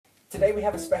Today we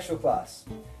have a special class.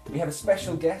 We have a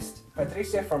special guest.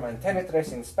 Patricia from Antena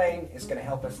 3 in Spain is going to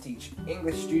help us teach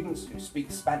English students who speak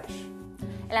Spanish.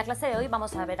 En la clase de hoy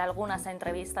vamos a ver algunas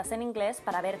entrevistas en inglés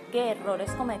para ver qué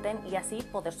errores cometen y así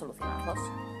poder solucionarlos.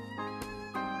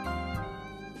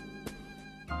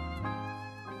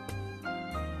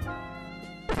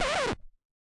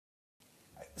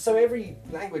 So every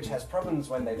language has problems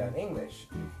when they learn English.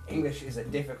 English is a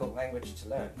difficult language to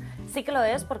learn. Sí que lo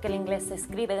es porque el inglés se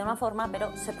escribe de una forma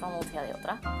pero se pronuncia de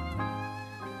otra.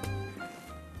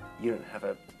 You don't have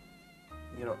a...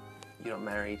 You're not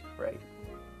married, right?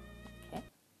 ¿Qué?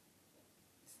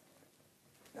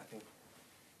 Nothing.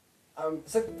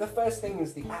 So the first thing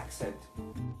is the accent.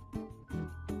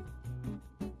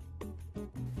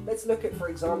 Let's look at, for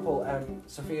example,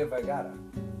 Sofia Vergara.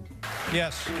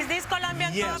 Yes. Is this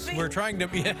Colombian Yes, coffee? we're trying to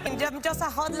be... I'm just a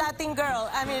hot Latin girl.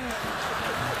 I mean...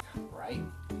 Right.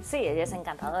 Sí, ella es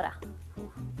encantadora.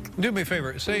 Do me a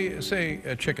favor, say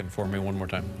a chicken for me one more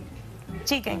time.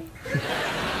 Chicken.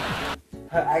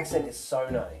 Her accent is so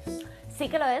nice. Sí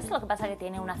que lo es, lo que pasa es que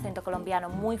tiene un acento colombiano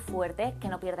muy fuerte que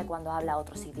no pierde cuando habla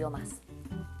otros idiomas.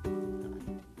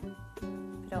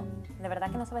 Pero, ¿de verdad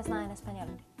que no sabes nada en español?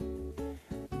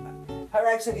 Her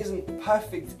accent isn't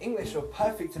perfect English or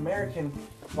perfect American,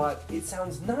 but it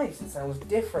sounds nice, it sounds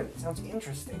different, it sounds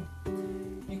interesting.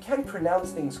 You can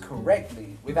pronounce things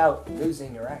correctly without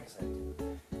losing your accent.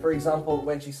 For example,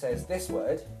 when she says this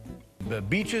word, The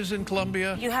beaches in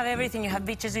Colombia. You have everything. You have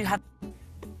beaches, you have...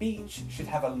 beach should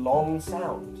have a long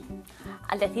sound.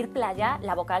 Al decir playa,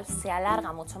 la vocal se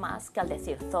alarga mucho más que al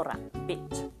decir zorra,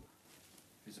 bitch.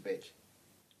 Who's a bitch?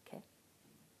 ¿Qué?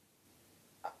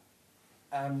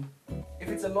 If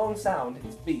it's a long sound,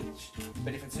 it's beach.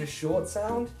 But if it's a short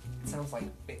sound, it sounds like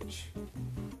bitch.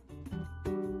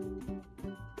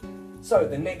 So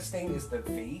the next thing is the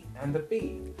V and the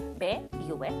B. B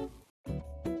y V.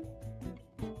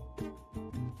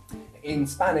 In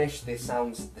Spanish, this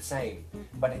sounds the same,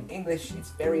 but in English, it's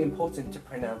very important to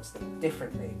pronounce them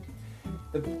differently.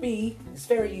 The B is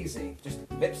very easy. Just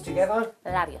lips together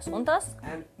Labios juntos.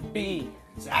 and B.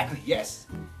 Exactly, yes.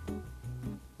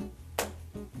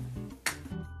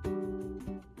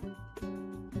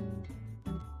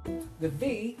 The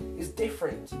V is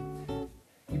different.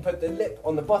 You put the lip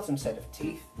on the bottom set of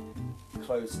teeth,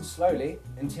 close slowly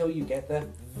until you get the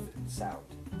V sound.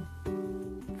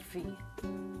 V.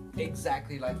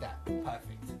 Exactly like that.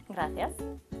 Perfect. Gracias.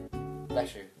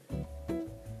 Bless you.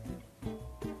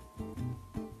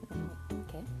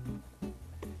 ¿Qué?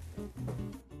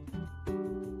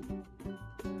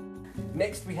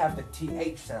 Next we have the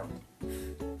TH sound.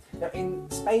 Now in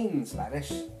Spain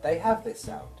Spanish, they have this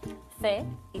sound. C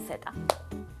y Z.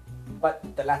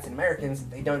 But the Latin Americans,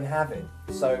 they don't have it.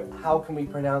 So how can we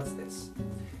pronounce this?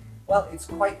 Well, it's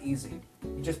quite easy.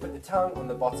 You just put the tongue on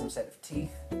the bottom set of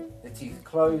teeth. The teeth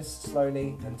close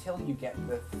slowly until you get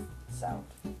the sound.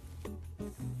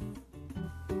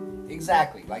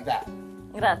 Exactly, like that.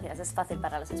 Gracias, es fácil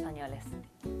para los españoles.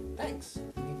 Thanks.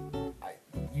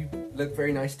 You look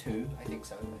very nice too, I think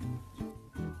so.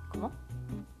 ¿Cómo?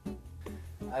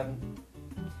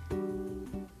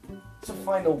 Some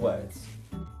final words.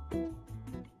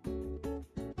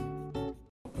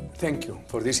 Thank you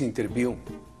for this interview.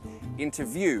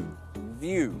 Interview.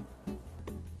 View.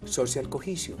 Social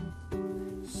cohesion.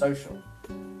 Social.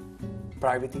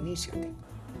 Private initiative.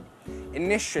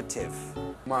 Initiative.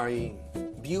 My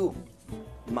view.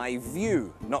 My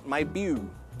view, not my view.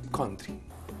 Country.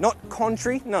 Not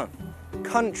country, no.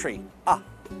 Country. Ah.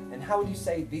 And how would you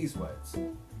say these words?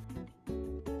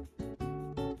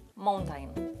 Mountain.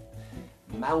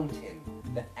 Mountain.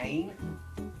 The ain,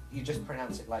 you just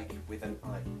pronounce it like with an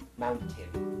I.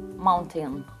 Mountain.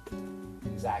 Mountain.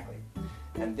 Exactly.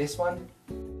 And this one,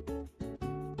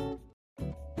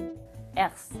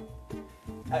 X.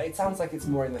 it sounds like it's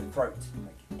more in the throat,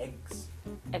 like eggs.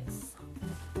 X.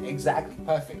 Exactly,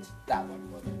 perfect. That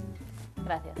one. Well done.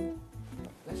 Gracias.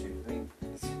 Bless you. I mean,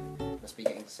 must be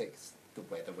getting sick. It's the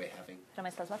weather we're having. Pero me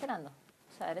estás vacilando.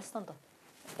 O sea, eres tonto.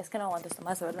 Es que no aguanto esto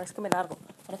más, de verdad, es que me largo.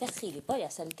 Pareces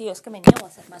gilipollas el tío, es que me niego a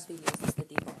hacer más vídeos de este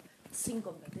tipo. Sin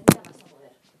competencia más no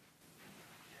poder.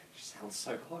 She sounds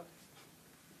so hot.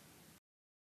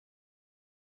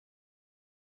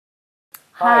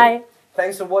 Hi.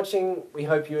 Thanks for watching. We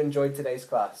hope you enjoyed today's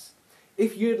class.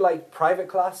 If you'd like private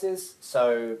classes,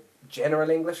 so general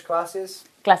English classes,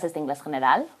 Clases de inglés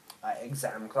general.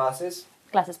 Exam classes,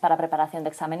 Clases para preparación de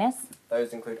exámenes.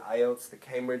 those include IELTS, the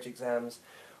Cambridge exams,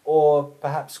 or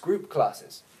perhaps group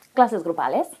classes, Clases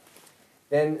grupales.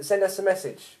 then send us a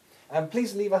message. And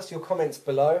please leave us your comments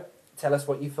below. Tell us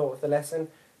what you thought of the lesson,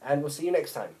 and we'll see you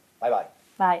next time. Bye-bye.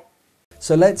 Bye.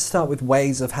 So let's start with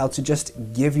ways of how to just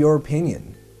give your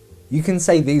opinion. You can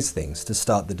say these things to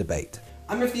start the debate.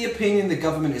 I'm of the opinion the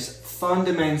government is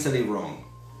fundamentally wrong.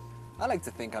 I like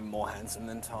to think I'm more handsome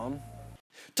than Tom.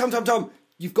 Tom,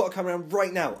 you've got to come around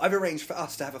right now. I've arranged for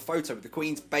us to have a photo with the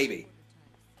Queen's baby.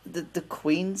 The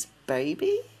Queen's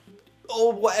baby?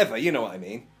 Or whatever, you know what I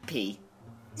mean. Pee.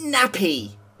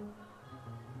 Nappy!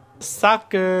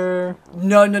 Soccer.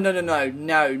 No.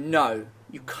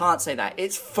 You can't say that.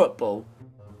 It's football.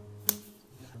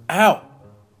 Ow.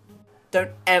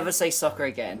 Don't ever say soccer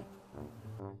again.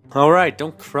 All right,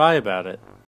 don't cry about it.